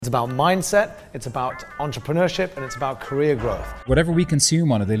It's about mindset, it's about entrepreneurship, and it's about career growth. Whatever we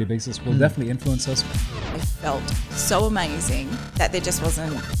consume on a daily basis will definitely influence us. It felt so amazing that there just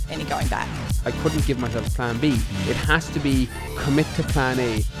wasn't any going back. I couldn't give myself plan B. It has to be commit to plan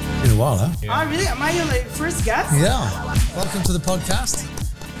A. Been a while, huh? Yeah. Oh, really? Am I your first guest? Yeah. Welcome to the podcast.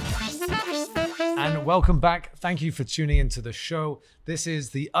 And welcome back. Thank you for tuning into the show. This is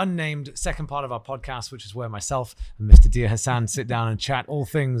the unnamed second part of our podcast, which is where myself and Mr. Dear Hassan sit down and chat all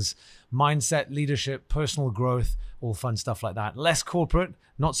things mindset, leadership, personal growth, all fun stuff like that. Less corporate,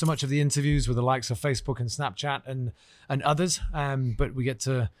 not so much of the interviews with the likes of Facebook and Snapchat and others, but we get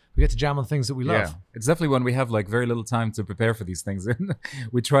to jam on things that we love. Yeah, it's definitely when we have like very little time to prepare for these things.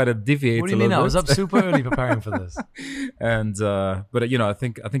 We try to deviate. What do you mean? I was up super early preparing for this. And but you know, I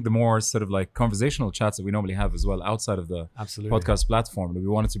think the more sort of like conversational chats that we normally have as well outside of the podcast platform, we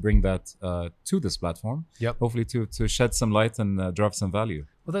wanted to bring that to this platform. Yep. Hopefully to shed some light and drop some value.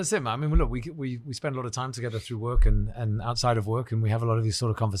 Well, that's it, man. I mean, look, we spend a lot of time together through work and outside of work, and we have a lot of these sort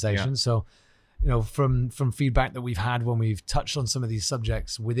of conversations. Yeah. So, you know, from feedback that we've had when we've touched on some of these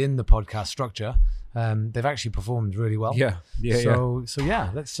subjects within the podcast structure, they've actually performed really well. Yeah. So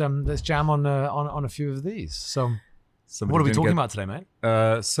let's jam on a few of these. So, what are we talking about today, mate?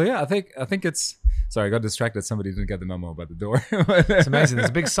 I think it's. Sorry, I got distracted. Somebody didn't get the memo about the door. It's amazing. There's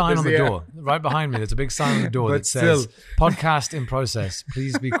a big sign on the door right behind me. There's a big sign on the door that says "Podcast in process.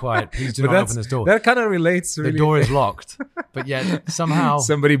 Please be quiet. Please do not open this door." That kind of relates. The door is locked, but yet somehow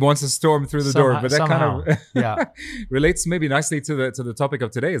somebody wants to storm through the door. But that kind of relates maybe nicely to the topic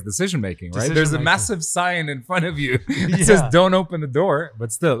of today is decision making. Right? There's a massive sign in front of you. It says "Don't open the door,"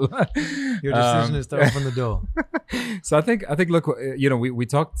 but still, your decision is to open the door. So I think look, you know, we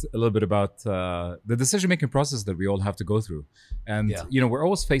talked a little bit about the decision-making process that we all have to go through. And, you know, we're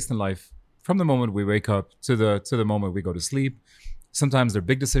always faced in life from the moment we wake up to the moment we go to sleep. Sometimes they're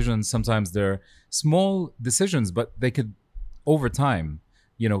big decisions. Sometimes they're small decisions, but they could, over time,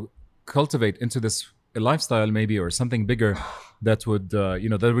 you know, cultivate into this lifestyle maybe or something bigger that would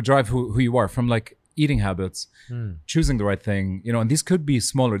drive who you are, from like eating habits, choosing the right thing, you know, and these could be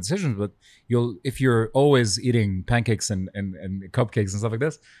smaller decisions, but if you're always eating pancakes and cupcakes and stuff like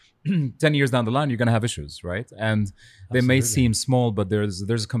this, 10 years down the line, you're going to have issues, right? And they may seem small, but there's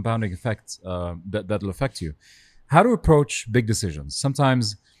a compounding effect that'll affect you. How to approach big decisions.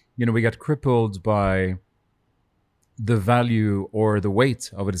 Sometimes, you know, we get crippled by the value or the weight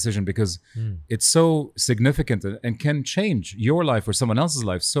of a decision because it's so significant and can change your life or someone else's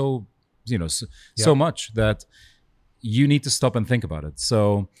life so much that you need to stop and think about it.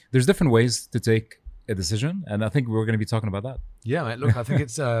 So there's different ways to take a decision, and I think we're going to be talking about that. Yeah, mate. Look, I think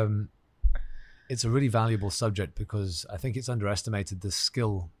it's a really valuable subject because I think it's underestimated the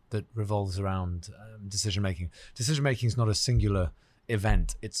skill that revolves around decision making. Decision making is not a singular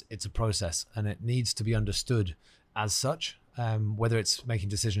event; it's a process, and it needs to be understood as such. Whether it's making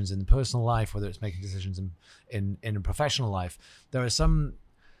decisions in personal life, whether it's making decisions in a professional life, there are some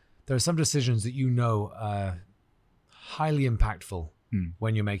decisions that you know are highly impactful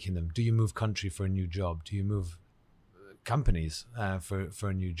when you're making them. Do you move country for a new job? Do you move companies for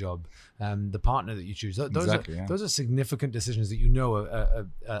a new job? The partner that you choose. Those are significant decisions that you know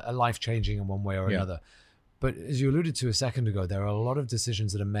are life-changing in one way or another. But as you alluded to a second ago, there are a lot of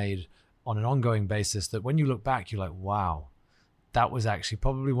decisions that are made on an ongoing basis that when you look back, you're like, wow, that was actually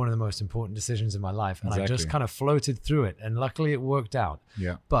probably one of the most important decisions in my life. And I just kind of floated through it. And luckily it worked out.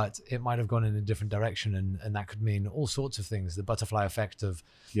 Yeah. But it might have gone in a different direction. And that could mean all sorts of things, the butterfly effect of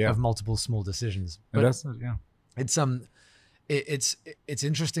multiple small decisions. But it's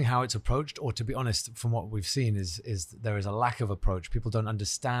interesting how it's approached, or to be honest, from what we've seen is there is a lack of approach. People don't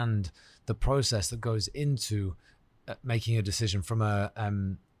understand the process that goes into making a decision from a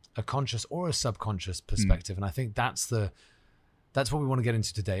conscious or a subconscious perspective. And I think that's what we want to get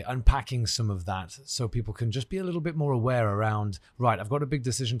into today, unpacking some of that so people can just be a little bit more aware around, right, I've got a big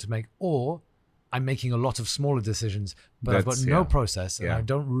decision to make, or I'm making a lot of smaller decisions, but I've got no process and I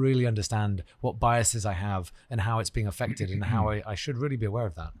don't really understand what biases I have and how it's being affected and how I should really be aware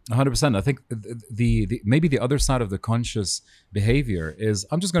of that. 100%. I think the maybe the other side of the conscious behavior is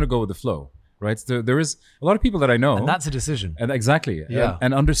I'm just going to go with the flow. Right. So there is a lot of people that I know. And that's a decision. And exactly. Yeah.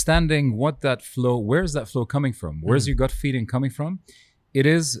 And understanding where's that flow coming from? Where's your gut feeling coming from? It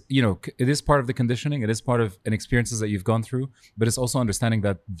is, you know, it is part of the conditioning. It is part of an experiences that you've gone through, but it's also understanding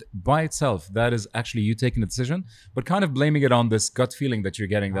that by itself, that is actually you taking the decision, but kind of blaming it on this gut feeling that you're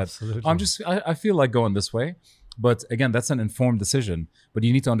getting that I feel like going this way. But again, that's an informed decision. But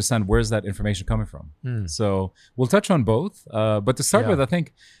you need to understand where's that information coming from. So we'll touch on both. But to start with, I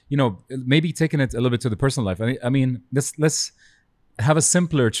think, maybe taking it a little bit to the personal life. I mean, let's have a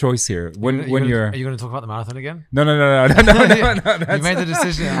simpler choice here when Are you going to talk about the marathon again? No. You made the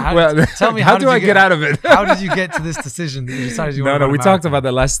decision. Tell me, how do I get out of it? How did you get to this decision that you decided you wanted to we run a talked marathon?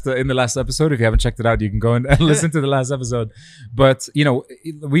 about that in the last episode. If you haven't checked it out, you can go and listen to the last episode. But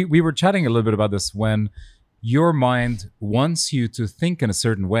we were chatting a little bit about this when your mind wants you to think in a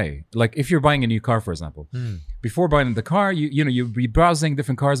certain way. Like if you're buying a new car, for example, before buying the car, you'll be browsing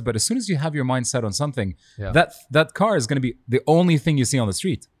different cars, but as soon as you have your mind set on something, that car is going to be the only thing you see on the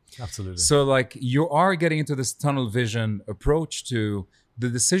street. Absolutely. So like you are getting into this tunnel vision approach to the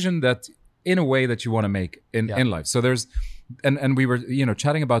decision that in a way that you want to make in life. So there's, and we were,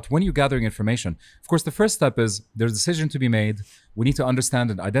 chatting about when you're gathering information, of course, the first step is there's a decision to be made. We need to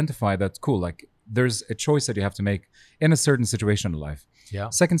understand and identify that, cool, like there's a choice that you have to make in a certain situation in life. Yeah.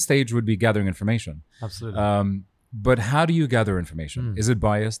 Second stage would be gathering information. Absolutely. But how do you gather information? Is it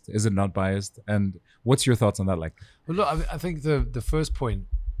biased? Is it not biased? And what's your thoughts on that? Like, well, look, I think the first point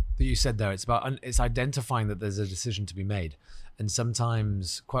that you said there, it's identifying that there's a decision to be made. And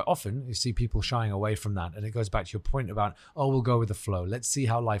sometimes, quite often, you see people shying away from that. And it goes back to your point about, we'll go with the flow. Let's see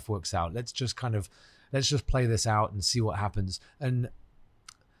how life works out. Let's just play this out and see what happens. And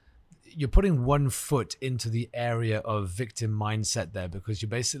you're putting one foot into the area of victim mindset there, because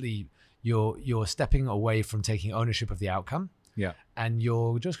you're stepping away from taking ownership of the outcome. Yeah. And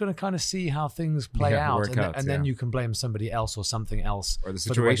you're just going to kind of see how things play out. And then you can blame somebody else or something else. Or the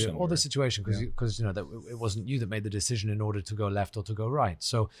situation. The situation, because that it wasn't you that made the decision in order to go left or to go right.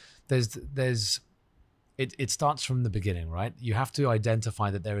 So it starts from the beginning, right? You have to identify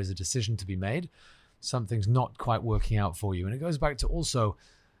that there is a decision to be made. Something's not quite working out for you. And it goes back to also,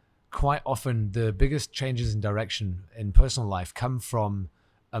 quite often, the biggest changes in direction in personal life come from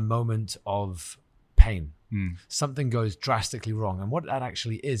a moment of pain. Something goes drastically wrong. And what that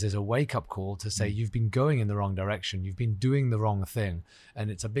actually is a wake-up call to say you've been going in the wrong direction. You've been doing the wrong thing.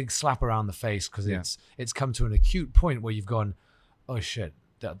 And it's a big slap around the face because it's come to an acute point where you've gone, oh shit,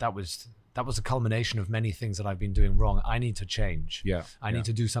 that was a culmination of many things that I've been doing wrong. I need to change. I need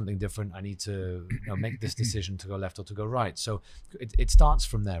to do something different. I need to make this decision to go left or to go right. So it starts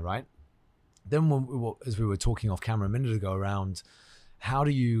from there, right? Then as we were talking off camera a minute ago around how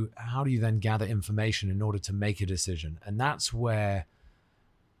do you then gather information in order to make a decision? And that's where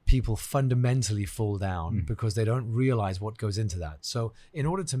people fundamentally fall down because they don't realize what goes into that. So in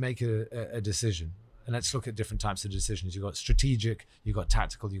order to make a decision, and let's look at different types of decisions. You've got strategic, you've got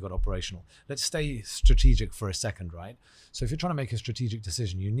tactical, you've got operational. Let's stay strategic for a second, right? So if you're trying to make a strategic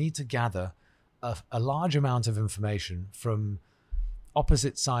decision, you need to gather a large amount of information from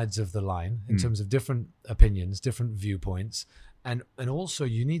opposite sides of the line in terms of different opinions, different viewpoints. And also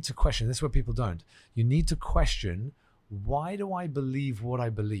you need to question, this is where people don't. You need to question, why do I believe what I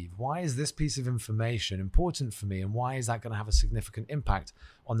believe? Why is this piece of information important for me? And why is that going to have a significant impact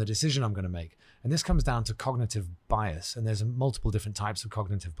on the decision I'm going to make? And this comes down to cognitive bias. And there's multiple different types of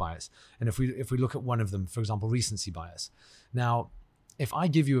cognitive bias. And if we look at one of them, for example, recency bias. Now, if I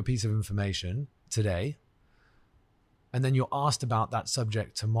give you a piece of information today, and then you're asked about that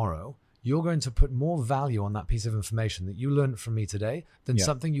subject tomorrow, you're going to put more value on that piece of information that you learned from me today than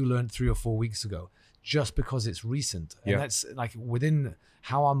something you learned 3 or 4 weeks ago, just because it's recent. And that's like within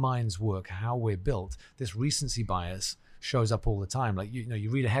how our minds work, how we're built, this recency bias shows up all the time. Like, you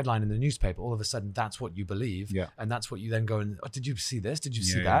read a headline in the newspaper, all of a sudden that's what you believe. And that's what you then go and, did you see this? Did you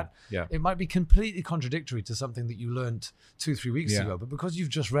see that? It might be completely contradictory to something that you learned 2-3 weeks ago, but because you've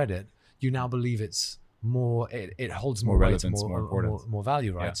just read it, you now believe it's more, it holds more weight, more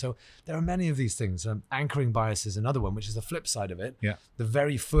value, right? So there are many of these things. Anchoring bias is another one, which is the flip side of it. The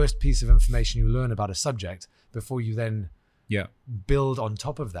very first piece of information you learn about a subject before you then build on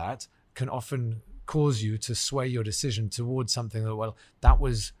top of that can often cause you to sway your decision towards something that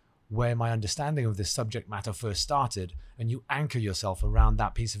was where my understanding of this subject matter first started, and you anchor yourself around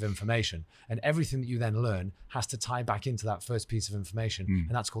that piece of information, and everything that you then learn has to tie back into that first piece of information,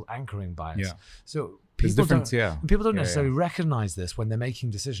 and that's called anchoring bias. So people don't necessarily recognize this when they're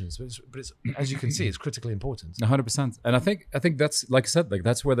making decisions, but it's as you can see, it's critically important. 100%. And I think that's, like I said, like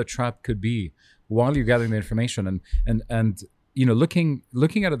that's where the trap could be while you're gathering the information and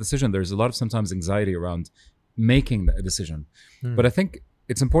looking at a decision. There's a lot of sometimes anxiety around making a decision, but I think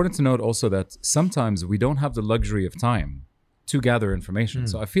it's important to note also that sometimes we don't have the luxury of time to gather information.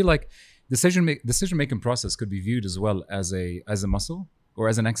 So I feel like decision-making process could be viewed as well as a muscle or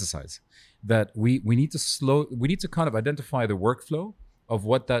as an exercise, that we need to kind of identify the workflow of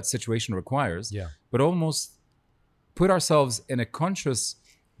what that situation requires, but almost put ourselves in a conscious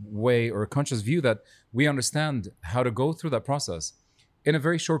way or a conscious view that we understand how to go through that process in a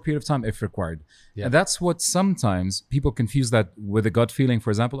very short period of time if required. Yeah. And that's what sometimes people confuse that with a gut feeling. For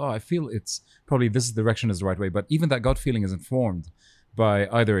example, I feel it's probably this direction is the right way. But even that gut feeling is informed by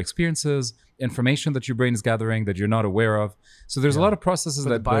either experiences, information that your brain is gathering that you're not aware of. So there's a lot of processes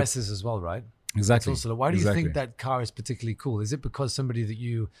but the biases as well, right? Exactly. It's also, why do you think that car is particularly cool? Is it because somebody that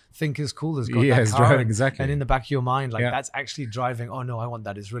you think is cool has got that is car driving, exactly. and in the back of your mind, like that's actually driving, oh no, I want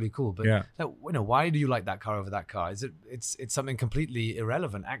that, it's really cool. But why do you like that car over that car? Is it's something completely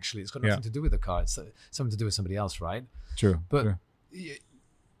irrelevant, actually. It's got nothing to do with the car. It's something to do with somebody else, right? True. But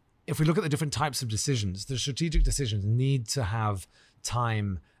if we look at the different types of decisions, the strategic decisions need to have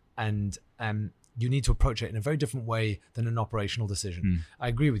time, and you need to approach it in a very different way than an operational decision. I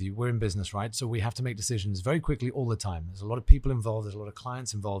agree with you. We're in business, right? So we have to make decisions very quickly all the time. There's a lot of people involved. There's a lot of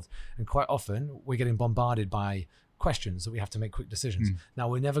clients involved. And quite often we're getting bombarded by questions that we have to make quick decisions. Now,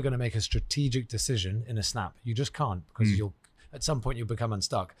 we're never going to make a strategic decision in a snap. You just can't, because at some point you'll become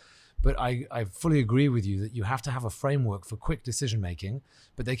unstuck. But I fully agree with you that you have to have a framework for quick decision making,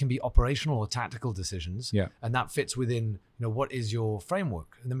 but they can be operational or tactical decisions. Yeah. And that fits within, what is your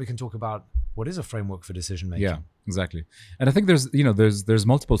framework? And then we can talk about what is a framework for decision making. Yeah, exactly. And I think there's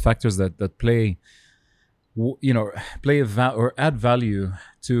multiple factors that play or add value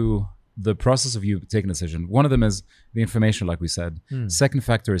to the process of you taking a decision. One of them is the information, like we said. Second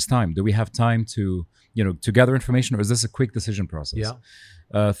factor is time. Do we have time to gather information, or is this a quick decision process?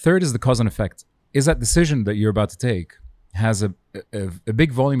 Yeah. Third is the cause and effect. Is that decision that you're about to take has a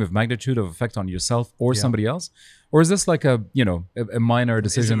big volume of magnitude of effect on yourself or somebody else, or is this like a minor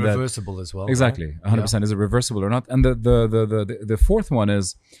decision? Is it reversible as well? Exactly, right? 100%. Is it reversible or not? And the fourth one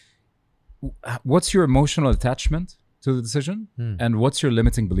is, what's your emotional attachment to the decision, and what's your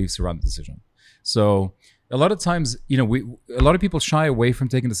limiting beliefs around the decision? So a lot of times, a lot of people shy away from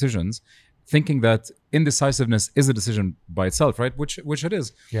taking decisions, thinking that indecisiveness is a decision by itself, right? Which it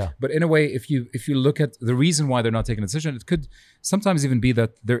is. Yeah. But in a way, if you look at the reason why they're not taking a decision, it could sometimes even be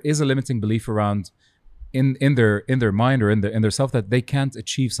that there is a limiting belief around in their mind or in their self that they can't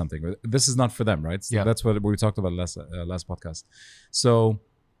achieve something. This is not for them, right? So that's what we talked about last podcast. So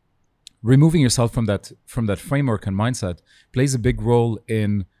removing yourself from that framework and mindset plays a big role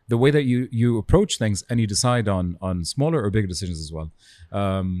in the way that you approach things, and you decide on smaller or bigger decisions as well.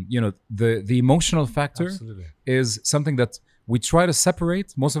 The emotional factor is something that we try to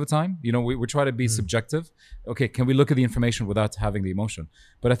separate most of the time. We try to be subjective. Okay, can we look at the information without having the emotion?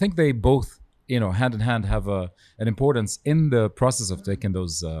 But I think they both, hand in hand, have an importance in the process of taking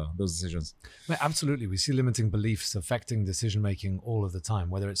those decisions. Absolutely. We see limiting beliefs affecting decision making all of the time,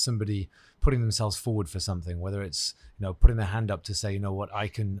 whether it's somebody putting themselves forward for something, whether it's putting their hand up to say, I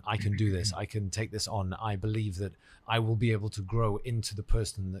can do this, I can take this on, I believe that I will be able to grow into the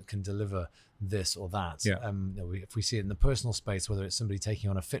person that can deliver this or that. If we see it in the personal space, whether it's somebody taking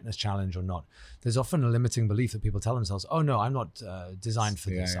on a fitness challenge or not, there's often a limiting belief that people tell themselves, oh no, I'm not designed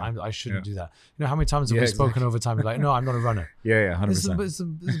for this, I shouldn't do that. How many times have we spoken over time, you're like, no, I'm not a runner. 100%. This is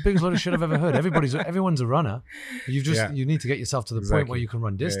the biggest load of shit I've ever heard. Everyone's a runner. You need to get yourself to the point where you can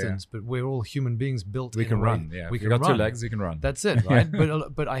run distance, but we're all human beings built we in can a way. run. We if can you got run. 2 legs, you can run. That's it, right?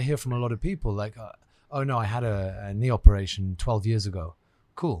 But I hear from a lot of people like, oh no, I had a knee operation 12 years ago.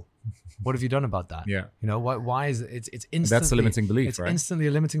 Cool. What have you done about that? Why is it? It's instantly. That's a limiting belief, it's right? It's instantly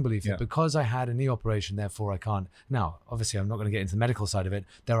a limiting belief that because I had a knee operation, therefore I can't. Now, obviously, I'm not going to get into the medical side of it.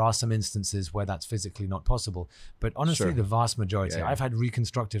 There are some instances where that's physically not possible. But honestly, the vast majority. I've had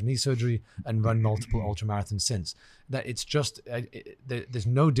reconstructive knee surgery and run multiple ultramarathons since. That it's just there's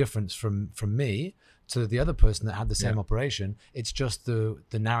no difference from me to the other person that had the same operation. It's just the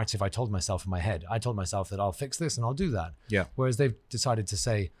narrative I told myself in my head. I told myself that I'll fix this and I'll do that. Yeah. Whereas they've decided to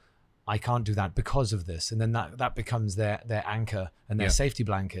say, I can't do that because of this. And then that becomes their anchor and their safety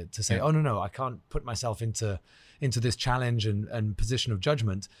blanket to say, oh no, I can't put myself into this challenge and position of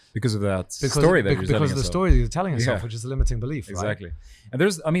judgment because of that story that you're telling yourself, which is the limiting belief. Exactly. Right?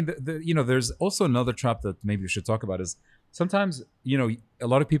 And there's also another trap that maybe we should talk about is sometimes, a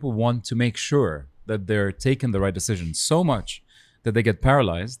lot of people want to make sure that they're taking the right decision so much that they get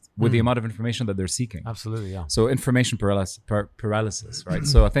paralyzed with the amount of information that they're seeking. Absolutely, yeah. So information paralysis, right?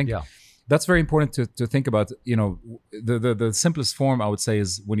 So I think that's very important to think about. The simplest form I would say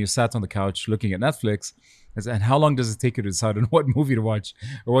is when you sat on the couch looking at Netflix, and how long does it take you to decide on what movie to watch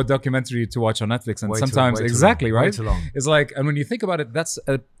or what documentary to watch on Netflix? And sometimes way right? too long. It's like, and when you think about it, that's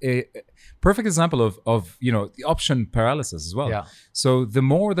a perfect example of the option paralysis as well. Yeah. So the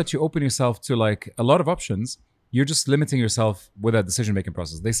more that you open yourself to like a lot of options, you're just limiting yourself with that decision-making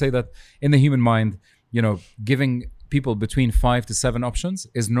process. They say that in the human mind, giving people between 5 to 7 options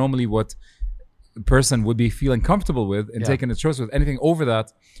is normally what person would be feeling comfortable with and taking a choice with. Anything over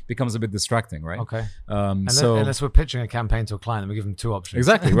that becomes a bit distracting, right? Okay. So unless we're pitching a campaign to a client and we give them 2 options.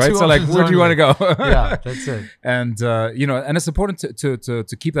 Exactly, right? So like, where do you want to go? Yeah, that's it. And and it's important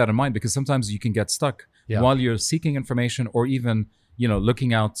to keep that in mind, because sometimes you can get stuck while you're seeking information, or even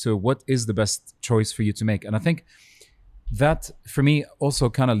looking out to what is the best choice for you to make. And I think that for me also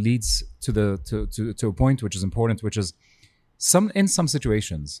kind of leads to a point which is important, which is in some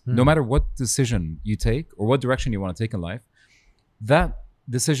situations, no matter what decision you take or what direction you want to take in life, that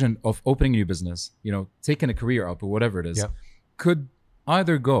decision of opening a new business, taking a career up or whatever it is, could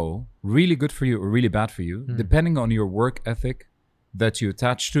either go really good for you or really bad for you, depending on your work ethic that you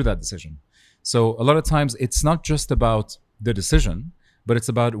attach to that decision. So a lot of times it's not just about the decision, but it's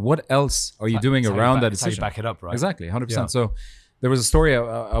about what else are you doing around that decision. How you back it up, right? Exactly, 100%. So there was a story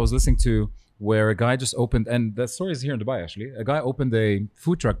I was listening to where a guy just opened, and that story is here in Dubai actually. A guy opened a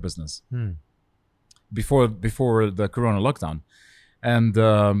food truck business before the Corona lockdown, and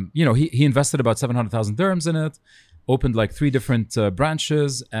he invested about 700,000 dirhams in it, opened like 3 different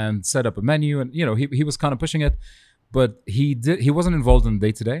branches, and set up a menu, and he was kind of pushing it, but he wasn't involved in the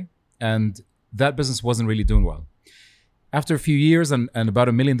day-to-day, and that business wasn't really doing well. After a few years and about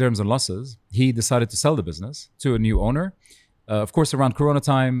 1 million dirhams in losses, he decided to sell the business to a new owner. Of course, around Corona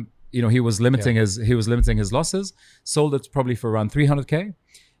time, he was limiting his losses. Sold it probably for around 300K,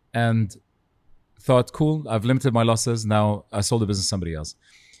 and thought, cool, I've limited my losses. Now I sold the business to somebody else.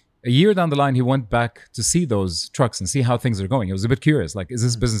 A year down the line, he went back to see those trucks and see how things are going. He was a bit curious, like, is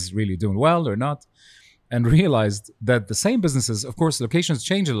this business really doing well or not? And realized that the same businesses, of course, locations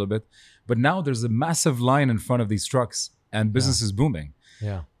change a little bit, but now there's a massive line in front of these trucks and business is booming.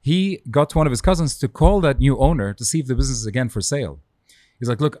 Yeah. He got one of his cousins to call that new owner to see if the business is again for sale. He's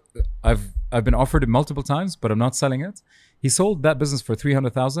like, look, I've been offered it multiple times, but I'm not selling it. He sold that business for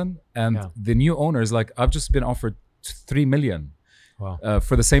 300,000, and the new owner is like, I've just been offered 3 million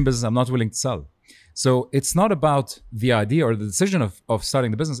for the same business I'm not willing to sell. So it's not about the idea or the decision of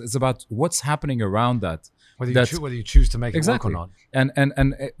starting the business. It's about what's happening around that. Whether you choose to make it work or not.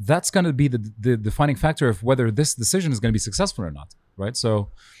 And that's going to be the defining factor of whether this decision is going to be successful or not, right?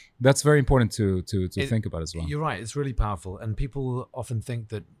 So that's very important to think about as well. You're right. It's really powerful. And people often think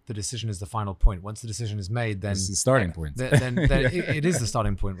that the decision is the final point. Once the decision is made, then... It's the starting point. Then it is the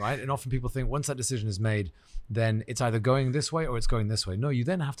starting point, right? And often people think once that decision is made, then it's either going this way or it's going this way. No, you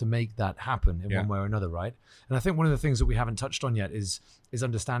then have to make that happen in one way or another, right? And I think one of the things that we haven't touched on yet is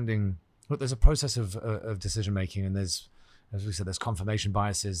understanding... Look, there's a process of decision making, and there's, as we said, there's confirmation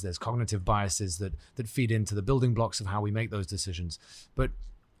biases, there's cognitive biases that feed into the building blocks of how we make those decisions. But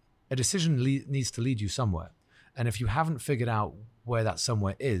a decision needs to lead you somewhere, and if you haven't figured out where that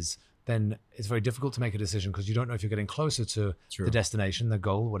somewhere is, then it's very difficult to make a decision because you don't know if you're getting closer to the destination, the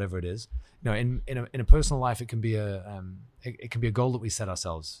goal, whatever it is. In a personal life, it can be a goal that we set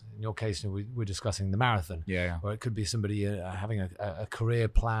ourselves. In your case, we're discussing the marathon, or it could be somebody having a career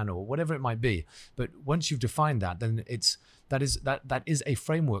plan or whatever it might be. But once you've defined that, then that is a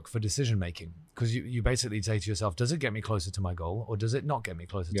framework for decision making, because you basically say to yourself, does it get me closer to my goal or does it not get me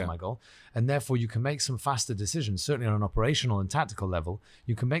closer to my goal? And therefore you can make some faster decisions. Certainly on an operational and tactical level,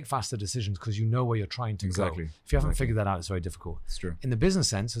 you can make faster decisions because you know where you're trying to go. If you haven't figured that out, it's very difficult. It's true. In the business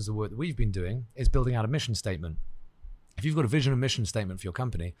sense, as the work that we've been doing is building out a mission statement. If you've got a vision and mission statement for your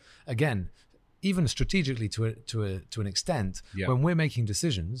company, again, even strategically to an extent, when we're making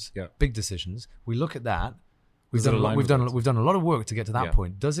decisions, big decisions, we look at that. We've done a lot of work to get to that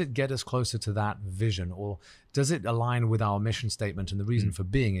point. Does it get us closer to that vision, or does it align with our mission statement and the reason for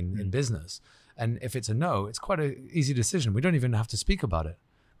being in business? And if it's a no, it's quite an easy decision. We don't even have to speak about it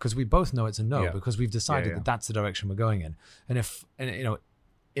because we both know it's a no because we've decided that that's the direction we're going in. And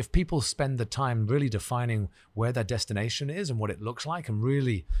if people spend the time really defining where their destination is and what it looks like, and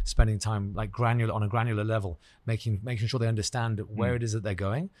really spending time like on a granular level, making sure they understand where it is that they're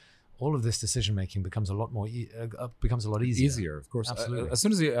going, all of this decision making becomes a lot easier. Of course. Absolutely. As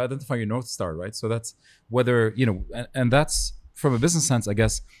soon as you identify your North Star, right? So that's whether, and that's from a business sense, I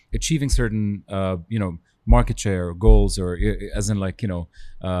guess, achieving certain, market share goals, or as in like,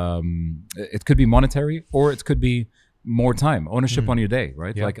 it could be monetary or it could be more time, ownership on your day,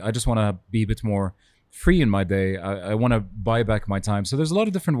 right? Like, I just want to be a bit more free in my day. I want to buy back my time. So there's a lot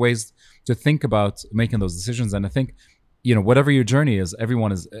of different ways to think about making those decisions. And I think, whatever your journey is,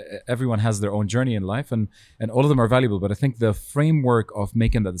 everyone has their own journey in life, and all of them are valuable. But I think the framework of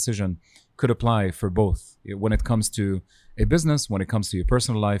making that decision could apply for both when it comes to a business, when it comes to your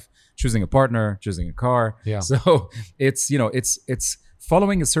personal life, choosing a partner, choosing a car. Yeah. So it's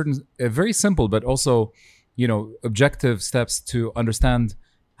following a very simple, but also, objective steps to understand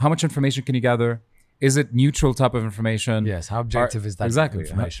how much information can you gather? Is it neutral type of information? Yes. How objective is that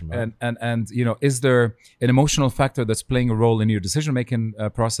information? Right? And is there an emotional factor that's playing a role in your decision making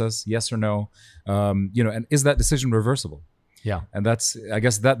process? Yes or no? And is that decision reversible? Yeah. And I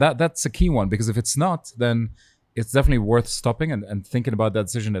guess that's a key one, because if it's not, then it's definitely worth stopping and thinking about that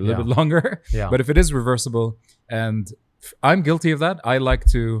decision a little bit longer. Yeah. But if it is reversible, and I'm guilty of that, I like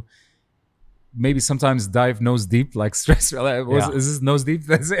to maybe sometimes dive nose deep, like stress. Is this nose deep?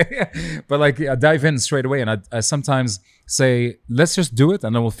 But like dive in straight away. And I sometimes say, let's just do it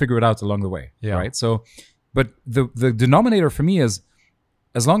and then we'll figure it out along the way. Yeah. Right. So, but the denominator for me is,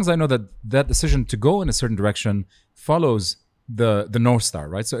 as long as I know that decision to go in a certain direction follows the North Star,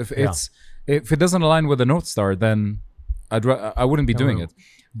 right? So if it doesn't align with the North Star, then I wouldn't be doing it.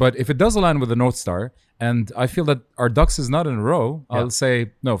 But if it does align with the North Star, and I feel that our ducks is not in a row, I'll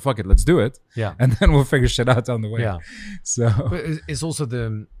say, no, fuck it, let's do it. Yeah. And then we'll figure shit out on the way. Yeah. So but it's also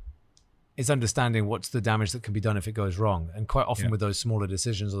it's understanding what's the damage that can be done if it goes wrong. And quite often with those smaller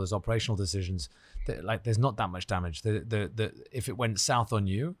decisions or those operational decisions, there's not that much damage. If it went south on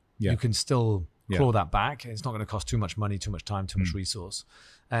you, you can still claw that back. It's not going to cost too much money, too much time, too much resource.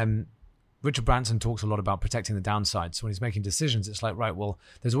 Richard Branson talks a lot about protecting the downside. So when he's making decisions, it's like, right, well,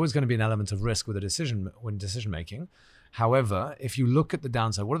 there's always going to be an element of risk with decision making. However, if you look at the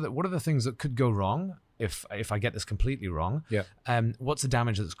downside, what are the things that could go wrong if I get this completely wrong? Yeah. What's the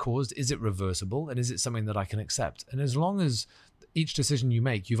damage that's caused? Is it reversible? And is it something that I can accept? And as long as each decision you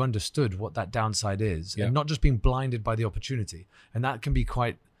make, you've understood what that downside is, and not just being blinded by the opportunity. And that can be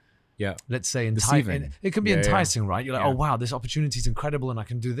quite, let's say, enticing. It can be enticing, right? You're like, oh wow, this opportunity is incredible, and I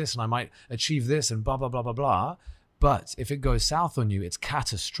can do this, and I might achieve this, and blah blah blah blah blah. But if it goes south on you, it's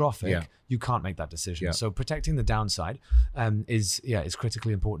catastrophic. Yeah. You can't make that decision. Yeah. So protecting the downside is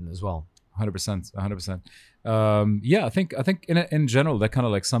critically important as well. 100%. I think in general that kind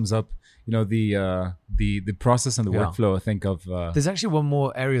of like sums up, the process and the workflow. I think of there's actually one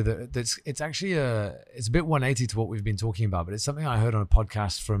more area it's actually it's a bit 180 to what we've been talking about, but it's something I heard on a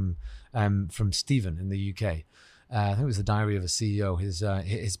podcast from Stephen in the UK. I think it was the Diary of a CEO, his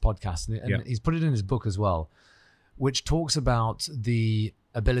podcast, and he's put it in his book as well, which talks about the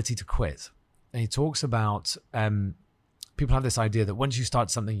ability to quit. And he talks about people have this idea that once you start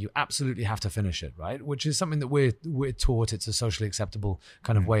something, you absolutely have to finish it, right? Which is something that we're taught. It's a socially acceptable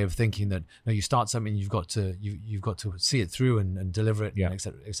kind of way of thinking that you start something, you've got to see it through and deliver it, and et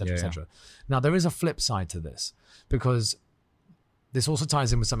cetera, et cetera, et cetera. Now, there is a flip side to this, because this also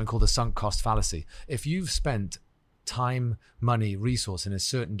ties in with something called the sunk cost fallacy. If you've spent time, money, resource in a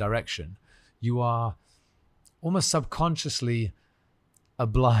certain direction, you are almost subconsciously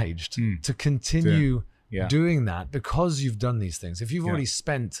obliged to continue doing that because you've done these things. If you've already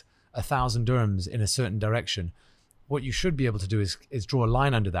spent 1,000 dirhams in a certain direction, what you should be able to do is draw a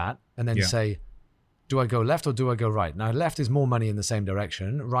line under that and then say, do I go left or do I go right? Now, left is more money in the same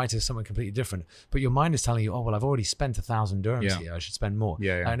direction. Right is something completely different. But your mind is telling you, oh, well, I've already spent 1,000 dirhams here. I should spend more.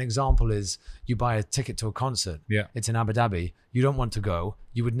 An example is you buy a ticket to a concert. It's in Abu Dhabi. You don't want to go.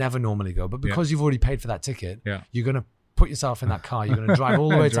 You would never normally go. But because you've already paid for that ticket, you're going to put yourself in that car. You're going to drive all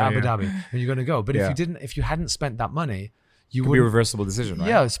the way to Abu Dhabi and you're going to go. But if you hadn't spent that money, you would be a reversible decision, right?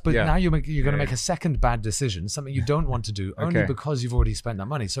 Yes, but now you're going to make a second bad decision, something you don't want to do, only because you've already spent that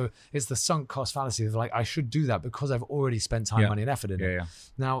money. So it's the sunk cost fallacy of like, I should do that because I've already spent time, money, and effort in it.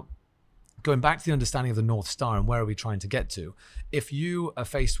 Now, going back to the understanding of the North Star and where are we trying to get to, if you are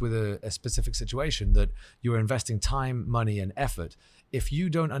faced with a specific situation that you are investing time, money, and effort, if you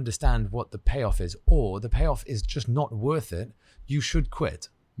don't understand what the payoff is, or the payoff is just not worth it, you should quit.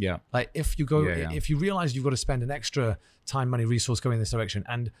 Like if you go, if you realize you've got to spend an extra time, money, resource going in this direction,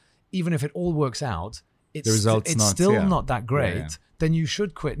 and even if it all works out, it's still not that great, then you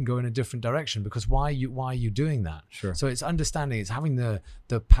should quit and go in a different direction, because why are you doing that? Sure. So it's understanding, it's having the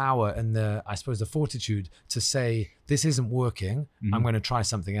power and the fortitude to say, this isn't working, I'm going to try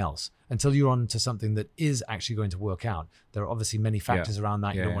something else, until you're on to something that is actually going to work out. There are obviously many factors around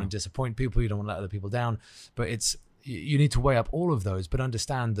that. You don't want to disappoint people, you don't want to let other people down, but you need to weigh up all of those, but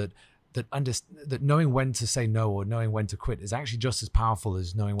understand that knowing when to say no or knowing when to quit is actually just as powerful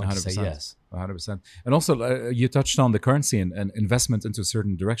as knowing when 100%, to say yes. 100%. And also, you touched on the currency and investment into a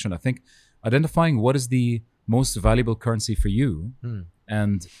certain direction. I think identifying what is the most valuable currency for you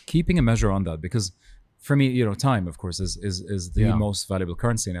and keeping a measure on that, because for me, time, of course, is the most valuable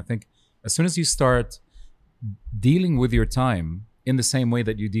currency. And I think as soon as you start dealing with your time in the same way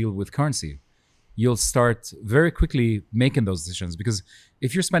that you deal with currency, you'll start very quickly making those decisions. Because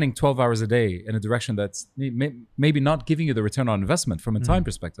if you're spending 12 hours a day in a direction that's maybe not giving you the return on investment from a time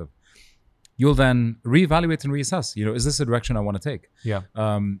perspective, you'll then reevaluate and reassess. Is this a direction I want to take? Yeah.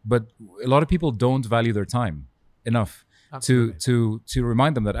 But a lot of people don't value their time enough to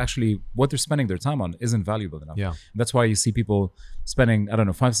remind them that actually what they're spending their time on isn't valuable enough. Yeah. That's why you see people spending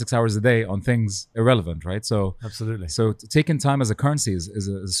 5-6 hours a day on things irrelevant, right? So absolutely. So taking time as a currency is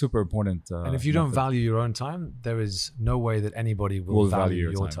a super important. And if you don't value your own time, there is no way that anybody will value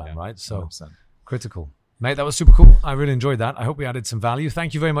your time, right? So 100%. Critical. Mate, that was super cool. I really enjoyed that. I hope we added some value.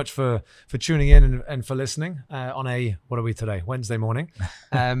 Thank you very much for tuning in and for listening on what are we today? Wednesday morning.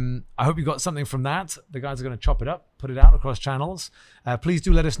 I hope you got something from that. The guys are going to chop it up, put it out across channels. Please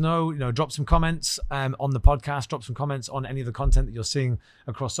do let us know, drop some comments on the podcast, drop some comments on any of the content that you're seeing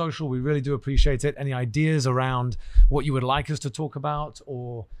across social. We really do appreciate it. Any ideas around what you would like us to talk about,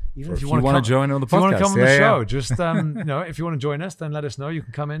 or even if you want to join on the podcast, if you want to come on the show, just if you want to join us, then let us know. You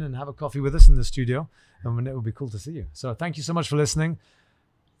can come in and have a coffee with us in the studio, and it would be cool to see you. So thank you so much for listening.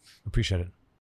 Appreciate it.